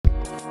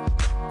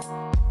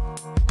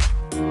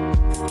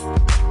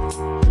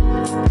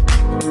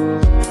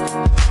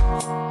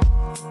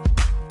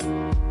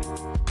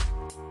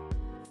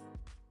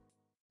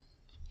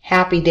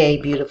Happy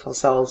day, beautiful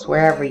souls,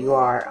 wherever you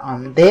are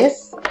on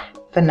this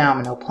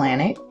phenomenal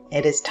planet.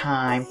 It is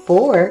time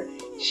for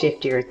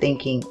Shift Your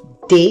Thinking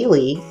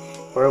Daily,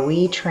 where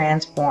we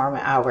transform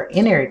our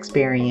inner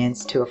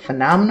experience to a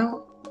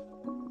phenomenal,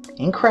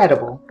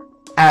 incredible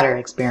outer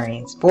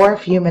experience. For a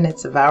few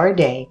minutes of our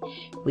day,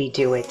 we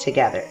do it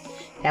together.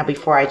 Now,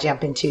 before I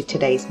jump into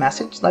today's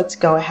message, let's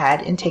go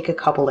ahead and take a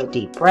couple of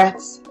deep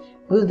breaths.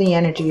 Move the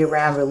energy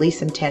around, release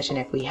some tension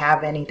if we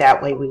have any.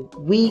 That way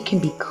we can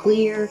be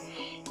clear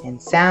in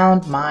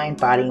sound, mind,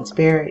 body, and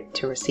spirit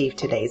to receive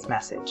today's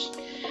message.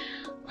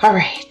 All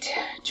right,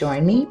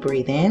 join me.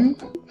 Breathe in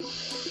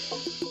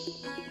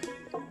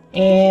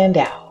and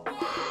out.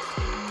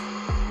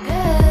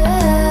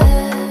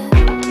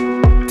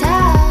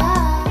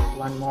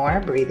 One more.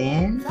 Breathe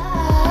in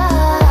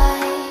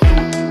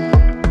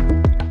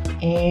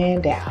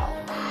and out.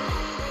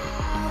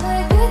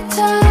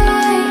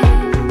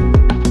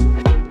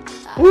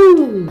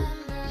 Woo!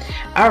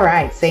 All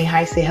right, say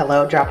hi, say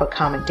hello, drop a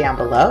comment down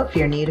below. If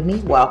you're new to me,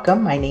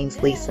 welcome. My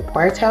name's Lisa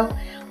Puerto,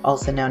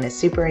 also known as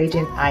Super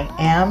Agent. I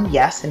am,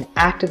 yes, an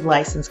active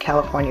licensed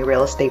California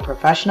real estate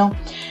professional.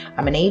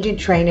 I'm an agent,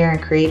 trainer,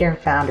 and creator and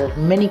founder of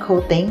many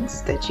cool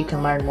things that you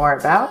can learn more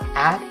about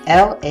at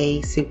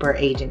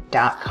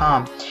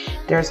laSuperAgent.com.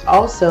 There's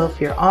also,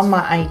 if you're on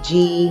my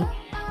IG,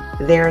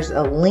 there's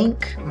a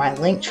link, my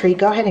link tree.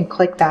 Go ahead and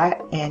click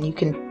that, and you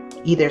can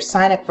either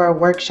sign up for a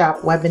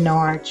workshop,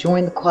 webinar,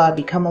 join the club,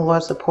 become a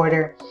loyal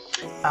supporter,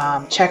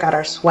 check out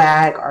our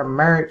swag, our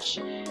merch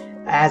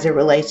as it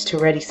relates to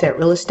Ready Set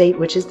Real Estate,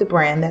 which is the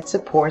brand that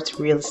supports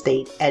real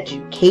estate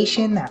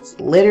education. That's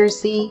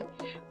literacy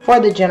for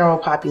the general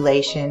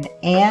population.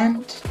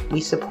 And we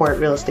support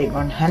Real Estate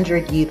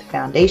 100 Youth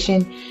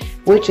Foundation,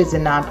 which is a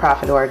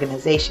nonprofit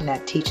organization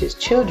that teaches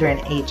children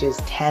ages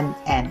 10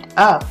 and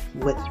up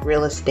with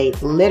real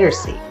estate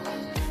literacy,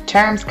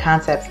 terms,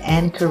 concepts,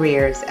 and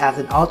careers as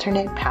an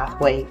alternate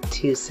pathway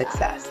to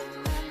success.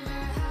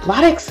 A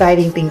lot of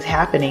exciting things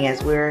happening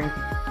as we're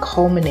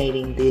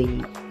culminating the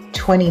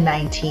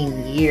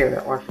 2019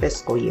 year or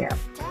fiscal year.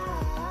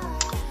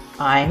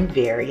 I'm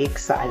very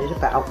excited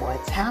about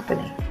what's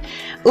happening.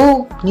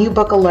 Ooh, new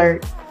book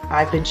alert.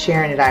 I've been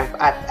sharing it. I've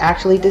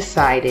actually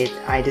decided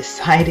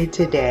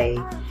today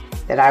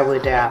that I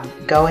would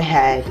go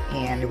ahead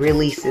and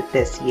release it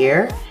this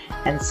year.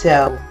 And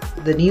so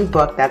the new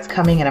book that's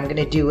coming, and I'm going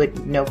to do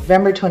it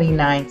November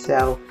 29th.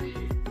 So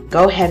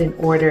go ahead and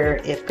order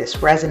if this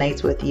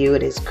resonates with you.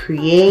 It is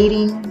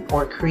Create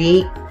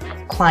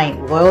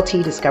Client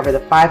Loyalty, Discover the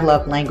 5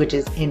 Love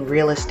Languages in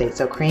Real Estate.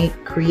 So create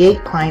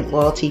client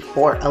loyalty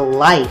for a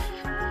life,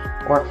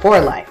 or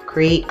for life.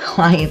 Create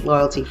client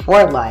loyalty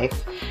for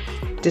life.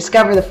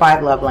 Discover the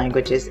 5 love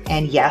languages.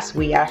 And yes,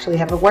 we actually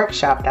have a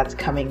workshop that's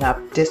coming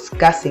up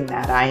discussing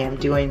that. I am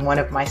doing one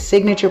of my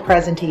signature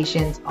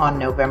presentations on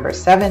November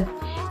 7th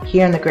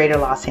here in the greater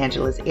Los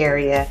Angeles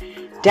area.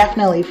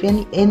 Definitely, if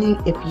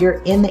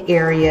you're in the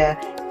area,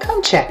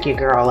 come check your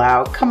girl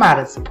out. Come out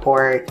and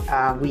support.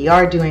 We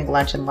are doing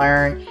Lunch and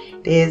Learn.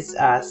 It is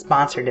a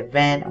sponsored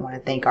event. I want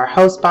to thank our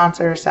host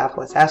sponsor,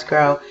 Southwest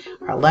Escrow,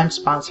 our lunch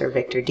sponsor,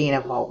 Victor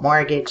Dina, Vault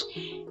Mortgage,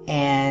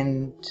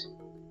 and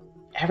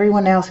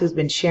everyone else who's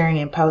been sharing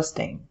and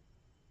posting,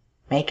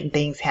 making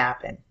things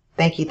happen.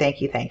 Thank you, thank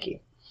you, thank you.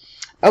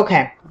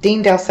 Okay,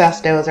 Dean Del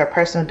Sesto is our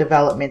personal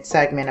development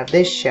segment of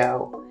this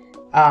show.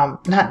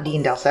 Not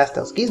Dean Del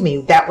Sesto, excuse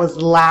me. That was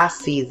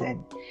last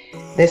season.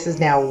 This is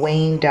now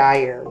Wayne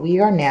Dyer. We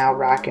are now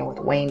rocking with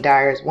Wayne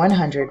Dyer's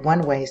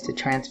 101 Ways to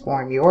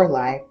Transform Your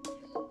Life.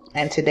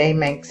 And today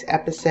makes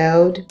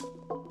episode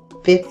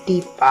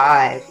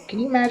 55. Can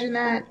you imagine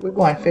that? We're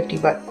going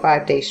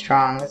 55 days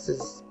strong. This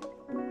is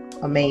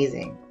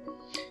amazing.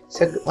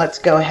 So let's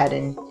go ahead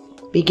and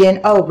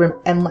begin.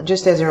 Oh, and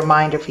just as a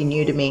reminder, if you're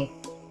new to me,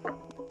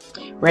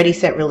 Ready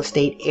Set Real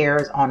Estate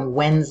airs on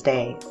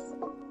Wednesdays.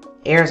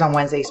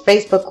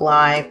 Facebook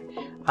Live,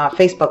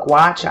 Facebook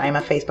Watch. I am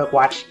a Facebook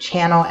Watch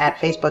channel at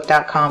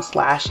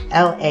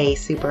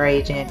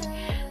facebook.com/LASuperAgent.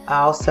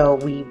 Also,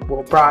 we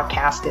will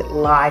broadcast it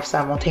live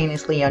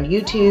simultaneously on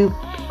YouTube,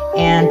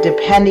 and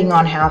depending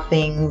on how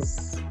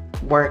things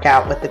work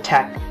out with the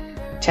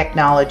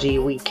technology,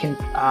 we can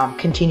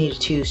continue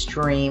to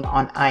stream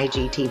on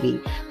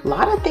IGTV. A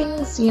lot of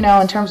things,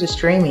 in terms of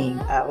streaming,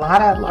 a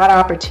lot of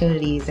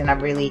opportunities, and I'm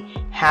really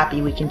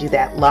happy we can do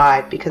that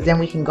live, because then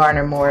we can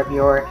garner more of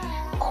your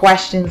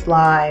questions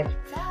live.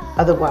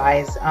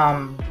 Otherwise,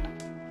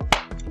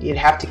 you'd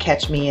have to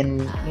catch me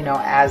in,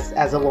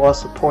 as a loyal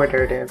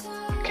supporter to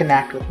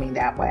connect with me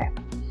that way.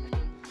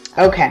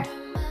 Okay.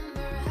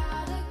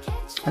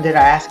 Did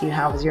I ask you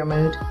how was your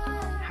mood?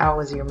 How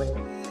was your mood?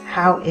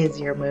 How is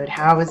your mood?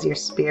 How is your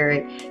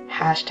spirit?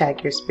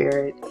 Hashtag your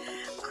spirit.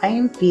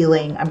 I'm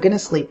going to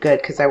sleep good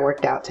because I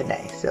worked out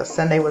today. So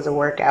Sunday was a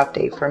workout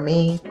day for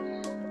me.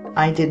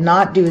 I did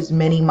not do as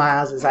many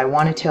miles as I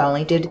wanted to. I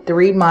only did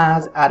 3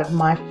 miles out of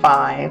my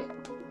 5.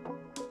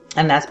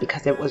 And that's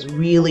because it was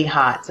really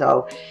hot.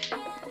 So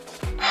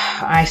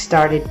I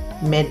started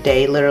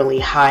midday, literally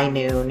high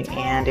noon,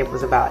 and it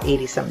was about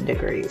 80-something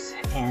degrees.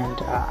 And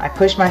I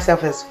pushed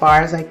myself as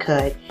far as I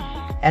could,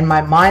 and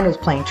my mind was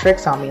playing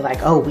tricks on me, like,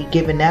 oh, we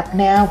giving up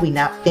now? We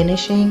not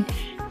finishing?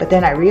 But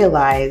then I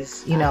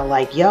realized,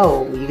 like,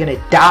 yo, you're going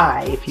to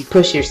die if you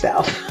push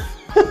yourself.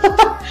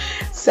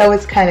 So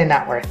it's kind of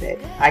not worth it.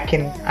 I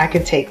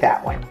can take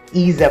that one.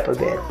 Ease up a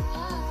bit.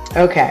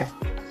 Okay.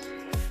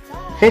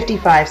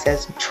 55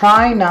 says,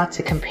 try not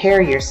to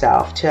compare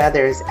yourself to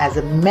others as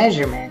a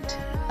measurement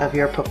of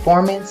your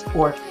performance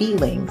or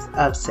feelings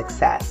of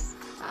success.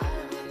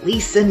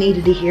 Lisa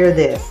needed to hear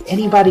this.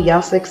 Anybody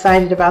else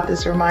excited about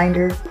this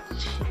reminder?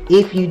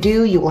 If you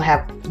do, you will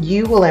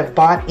have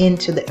bought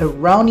into the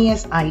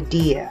erroneous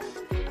idea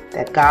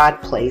that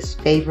God plays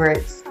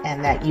favorites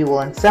and that you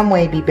will in some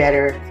way be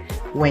better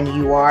when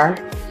you are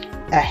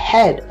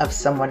ahead of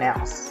someone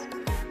else.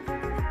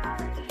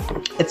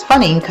 It's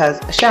funny because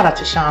a shout out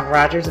to Sean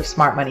Rogers of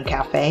Smart Money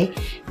Cafe.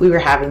 We were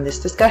having this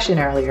discussion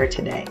earlier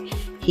today.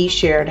 He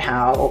shared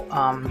how,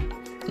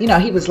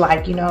 he was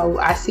like,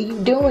 I see you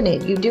doing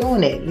it.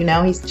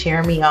 He's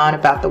cheering me on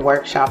about the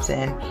workshops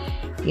and,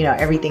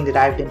 everything that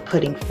I've been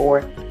putting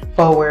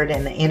forward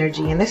and the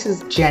energy. And this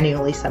is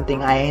genuinely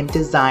something I am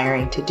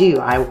desiring to do.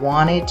 I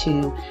wanted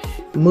to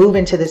move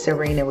into this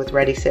arena with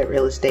Ready, Set,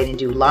 Real Estate and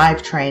do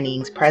live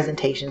trainings,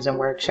 presentations, and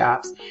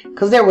workshops,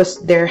 because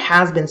there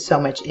has been so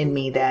much in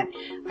me that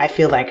I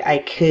feel like I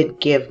could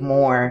give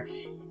more.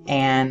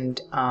 And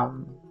I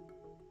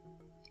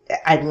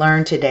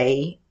learned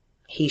today,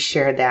 he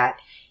shared that,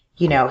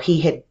 he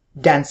had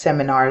done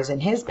seminars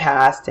in his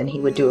past and he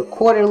would do it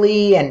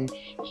quarterly, and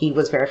he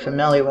was very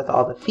familiar with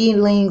all the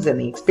feelings and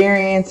the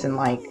experience and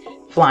like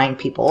flying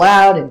people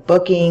out and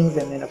bookings,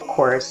 and then of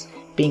course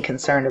being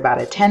concerned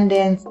about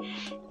attendance.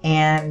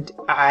 And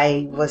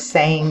I was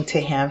saying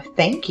to him,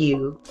 thank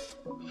you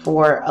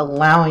for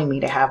allowing me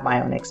to have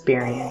my own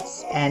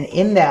experience. And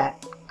in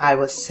that, I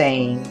was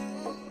saying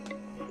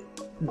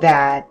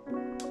that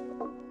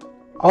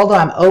although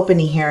I'm open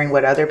to hearing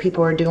what other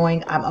people are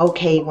doing, I'm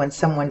okay when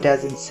someone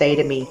doesn't say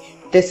to me,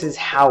 this is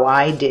how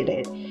I did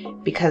it,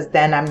 because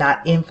then I'm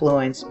not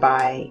influenced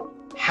by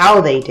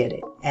how they did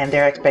it and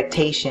their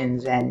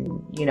expectations and,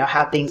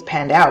 how things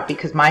panned out,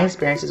 because my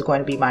experience is going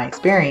to be my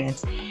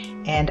experience.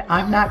 And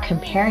I'm not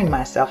comparing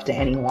myself to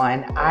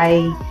anyone.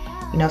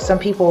 Some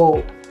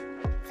people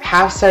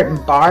have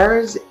certain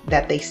bars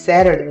that they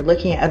set, or they're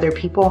looking at other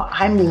people.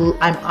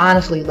 I'm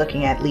honestly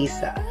looking at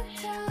Lisa.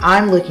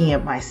 I'm looking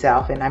at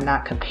myself, and I'm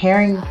not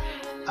comparing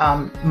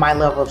my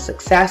level of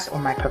success or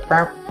my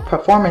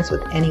performance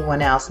with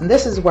anyone else. And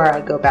this is where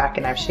I go back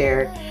and I've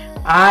shared,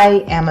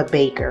 I am a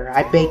baker.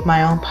 I bake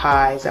my own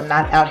pies. I'm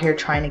not out here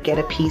trying to get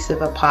a piece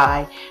of a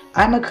pie.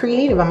 I'm a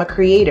creative. I'm a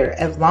creator.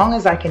 As long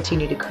as I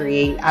continue to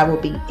create, I will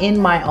be in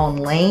my own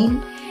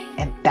lane.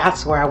 And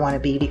that's where I want to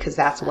be, because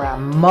that's where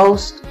I'm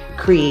most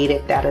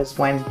creative. That is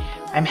when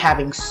I'm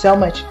having so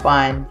much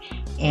fun.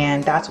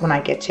 And that's when I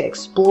get to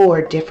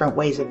explore different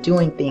ways of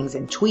doing things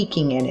and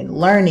tweaking it and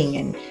learning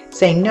and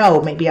saying,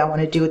 no, maybe I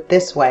want to do it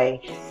this way.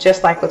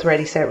 Just like with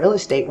Ready, Set, Real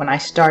Estate, when I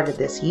started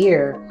this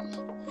year,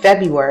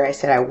 February, I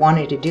said I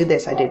wanted to do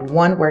this. I did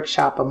one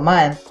workshop a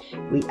month.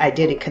 I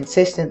did it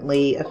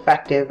consistently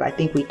effective. I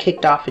think we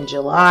kicked off in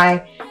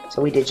July.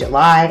 So we did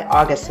July,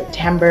 August,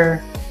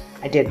 September.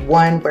 I did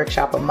one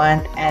workshop a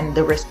month. And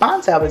the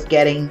response I was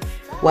getting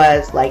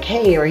was like,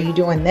 hey, are you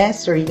doing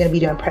this? Or are you going to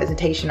be doing a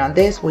presentation on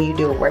this? Will you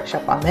do a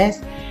workshop on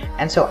this?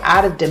 And so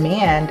out of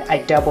demand, I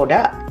doubled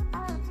up.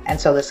 And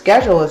so the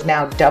schedule is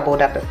now doubled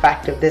up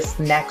effective this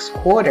next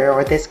quarter,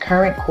 or this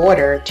current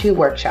quarter, 2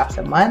 workshops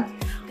a month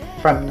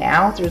from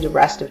now through the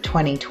rest of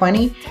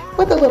 2020,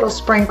 with a little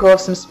sprinkle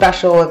of some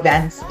special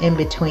events in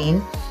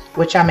between,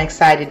 which I'm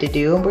excited to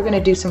do. And we're going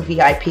to do some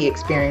VIP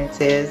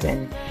experiences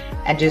and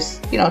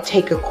just,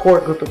 take a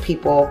core group of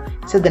people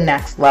to the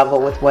next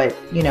level with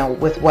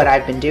what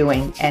I've been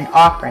doing and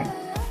offering.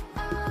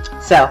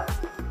 So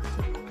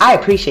I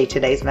appreciate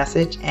today's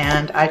message,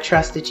 and I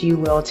trust that you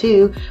will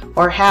too,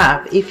 or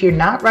have. If you're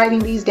not writing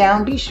these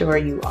down, be sure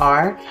you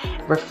are.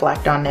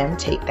 Reflect on them.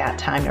 Take that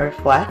time to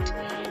reflect.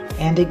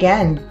 And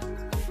again,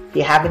 if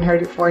you haven't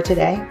heard it before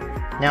today,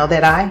 know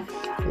that I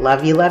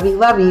love you, love you,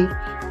 love you.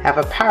 Have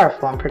a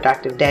powerful and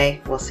productive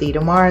day. We'll see you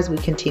tomorrow as we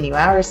continue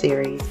our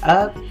series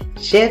of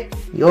Shift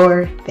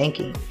Your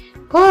Thinking.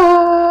 Bye.